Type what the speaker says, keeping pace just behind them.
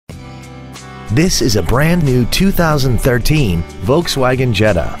This is a brand new 2013 Volkswagen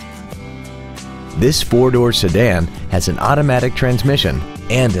Jetta. This four-door sedan has an automatic transmission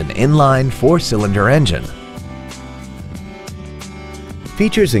and an inline four-cylinder engine.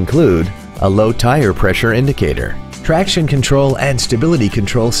 Features include a low tire pressure indicator, traction control and stability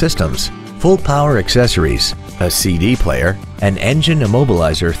control systems, full power accessories, a CD player, an engine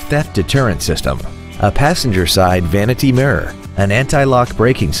immobilizer theft deterrent system, a passenger side vanity mirror, an anti-lock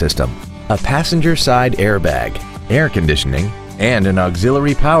braking system, a passenger side airbag, air conditioning, and an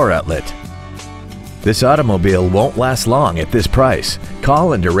auxiliary power outlet. This automobile won't last long at this price.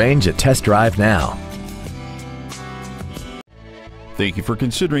 Call and arrange a test drive now. Thank you for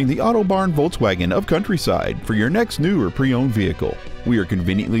considering the Autobarn Volkswagen of Countryside for your next new or pre-owned vehicle. We are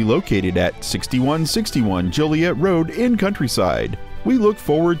conveniently located at 6161 Joliet Road in Countryside. We look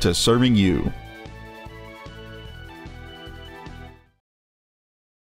forward to serving you.